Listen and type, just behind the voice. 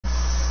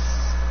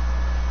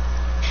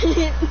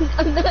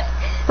I'm not.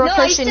 Bro, No,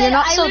 Christian, you're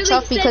not so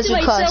tough because you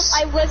cuss.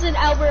 I wasn't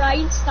Albert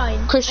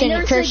Einstein.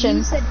 Christian,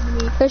 Christian,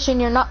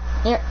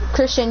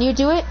 you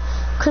do it.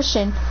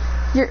 Christian,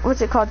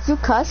 what's it called? You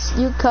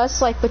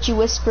cuss like, but you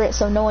whisper it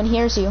so no one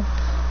hears you.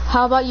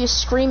 How about you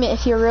scream it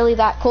if you're really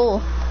that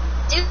cool?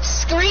 Dude,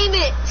 scream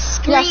it.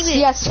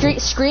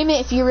 Scream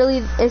it if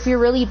you're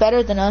really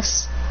better than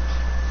us.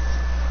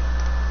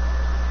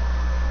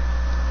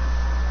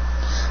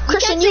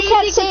 Christian, you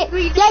can't say it.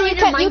 Yeah,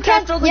 you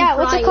can't. Yeah,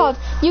 what's it called?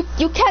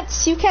 You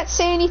can't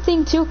say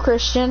anything too,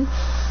 Christian.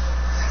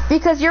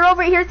 Because you're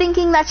over here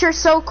thinking that you're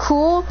so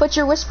cool, but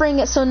you're whispering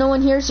it so no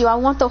one hears you. I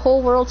want the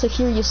whole world to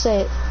hear you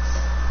say it.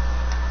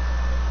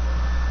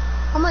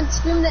 Come on,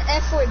 scream the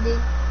F word, dude.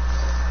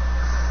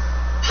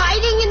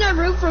 Hiding in a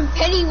room from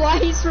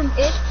Pennywise from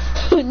It.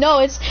 No,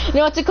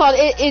 what's it called?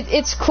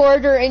 It's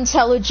quarter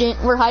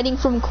intelligent. We're hiding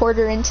from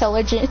quarter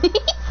intelligent.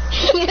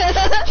 Yeah,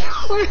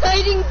 we're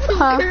hiding from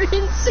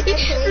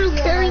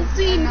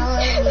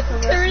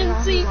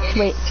currency.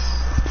 Wait,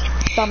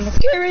 Dominic.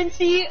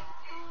 Currency.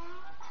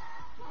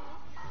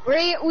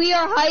 We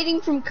are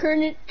hiding from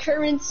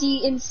currency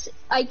in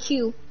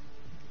IQ.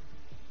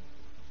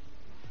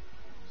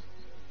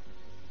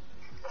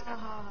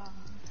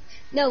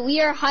 No,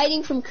 we are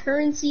hiding from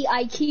currency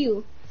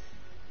IQ.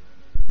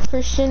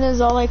 Christian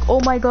is all like, oh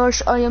my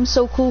gosh, I am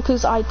so cool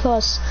because I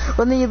cuss.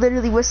 But then he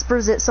literally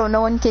whispers it so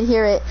no one can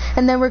hear it.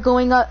 And then we're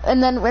going up,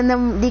 and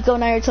then Nico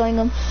and I are telling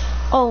him,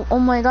 oh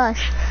my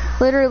gosh,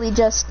 literally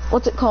just,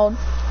 what's it called?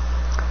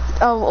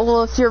 Oh,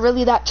 well, if you're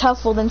really that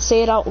tough, well then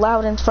say it out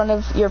loud in front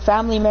of your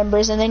family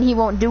members, and then he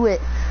won't do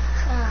it.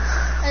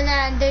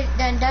 And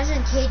then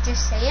doesn't Kate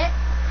just say it?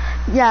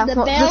 Yeah,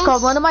 just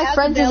called. One of my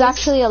friends is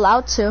actually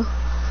allowed to.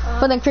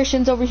 But then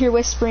Christian's over here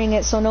whispering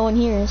it so no one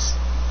hears.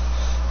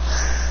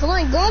 Come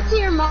on, go up to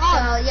your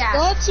mom. Yeah.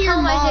 Go up to your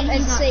mom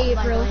and say it,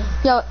 bro.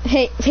 Yo,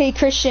 hey,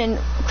 Christian.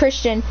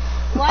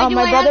 Why do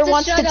my I brother have to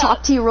wants shut to up?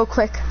 talk to you real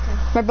quick.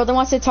 My brother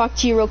wants to talk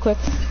to you real quick.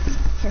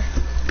 Here.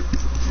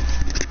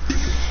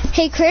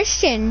 Hey,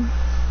 Christian.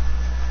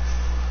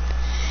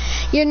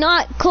 You're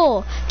not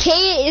cool.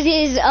 Kate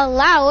is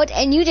allowed,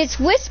 and you just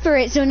whisper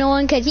it so no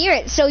one could hear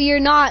it. So you're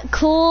not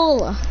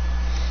cool.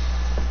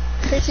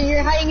 Christian,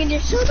 you're hiding in your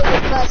shoulder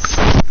with us.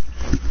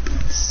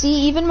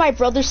 See, even my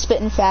brother's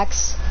spitting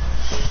facts.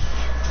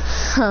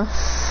 Huh.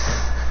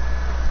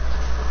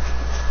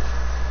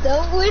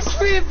 Don't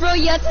whisper it, bro.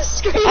 You have to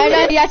scream it. I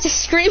know, you have to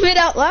scream it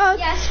out loud.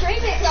 Yeah,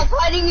 scream it. Stop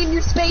hiding in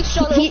your space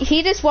shuttle.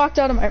 He just walked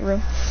out of my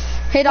room.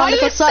 Hey, Why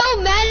Dominic, are you so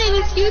mad at an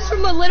excuse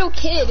from a little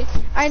kid?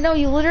 I know,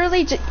 you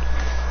literally just...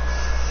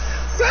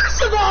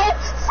 First of all,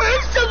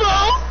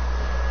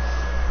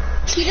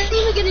 he doesn't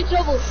even get in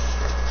trouble.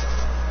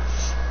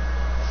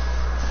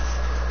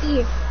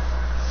 Pee.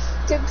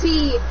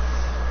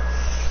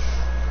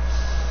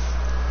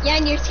 Yeah,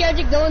 and you're scared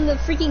to go in the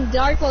freaking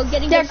dark while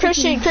getting Yeah,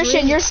 Christian,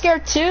 you're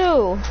scared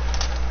too.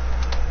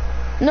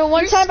 No,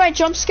 one time I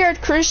jump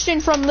scared Christian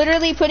from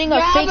literally putting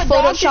a fake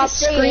Photoshop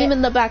scream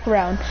in the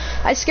background.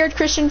 I scared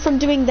Christian from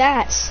doing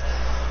that.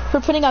 For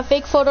putting a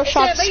fake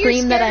Photoshop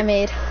scream that I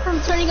made. From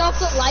turning off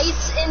the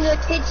lights in the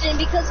kitchen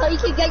because how you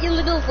could get your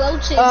little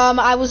welches.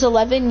 I was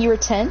 11, you were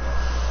 10.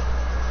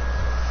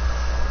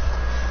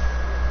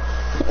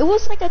 It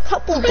was like a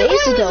couple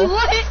days ago.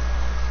 What?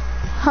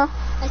 Huh?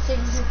 I said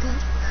it's good.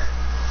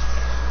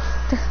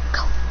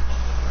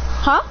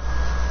 Huh?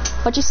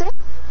 What'd you say?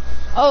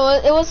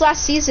 Oh, it was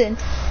last season.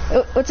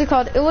 What's it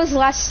called? It was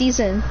last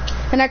season.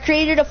 And I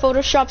created a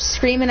Photoshop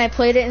scream and I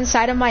played it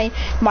inside of my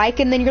mic,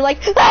 and then you're like,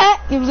 ah!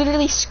 You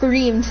literally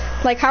screamed.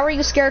 Like, how are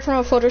you scared from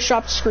a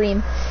Photoshop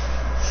scream?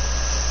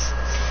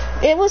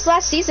 It was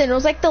last season. It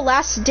was like the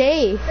last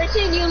day.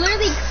 Christian, you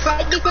literally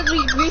cried because we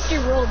reached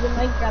your world in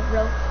Minecraft,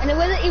 bro. And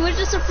it was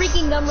just a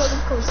freaking dumb roller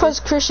coaster. Because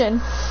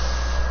Christian.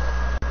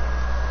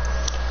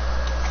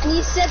 And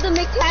you said the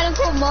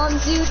mechanical mom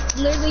dude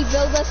literally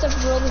built us a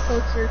roller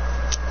coaster.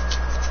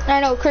 I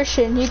know,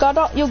 Christian. You got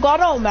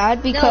all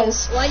mad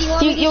because no. Why do you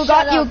want me to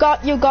shut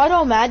up? you got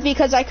all mad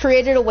because I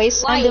created a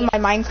wasteland in my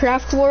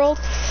Minecraft world.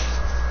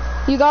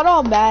 You got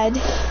all mad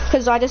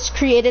because I just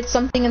created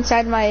something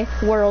inside my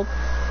world.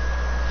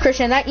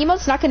 Christian, that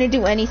emote's not gonna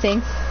do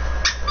anything.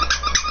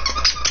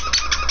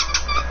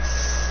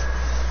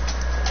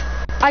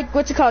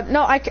 What's it called?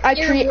 No, I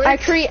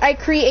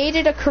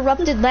created a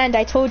corrupted land.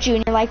 I told you,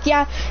 and you're like,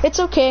 yeah, it's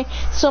okay.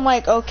 So I'm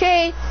like,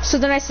 okay. So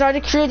then I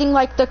started creating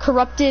like the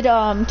corrupted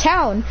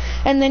town,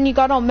 and then you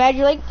got all mad.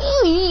 You're like,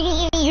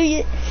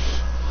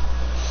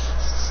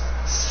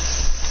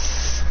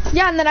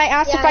 yeah. And then I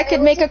asked if I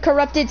could make a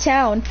corrupted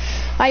town.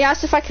 I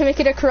asked if I could make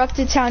it a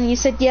corrupted town, and you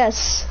said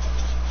yes.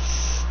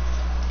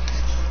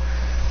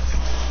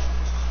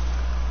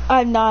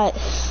 I'm not.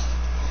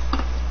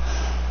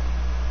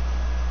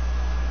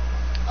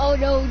 Oh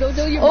no, don't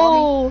tell your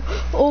mommy.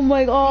 Oh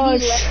my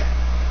gosh.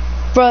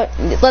 Bro,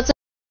 let's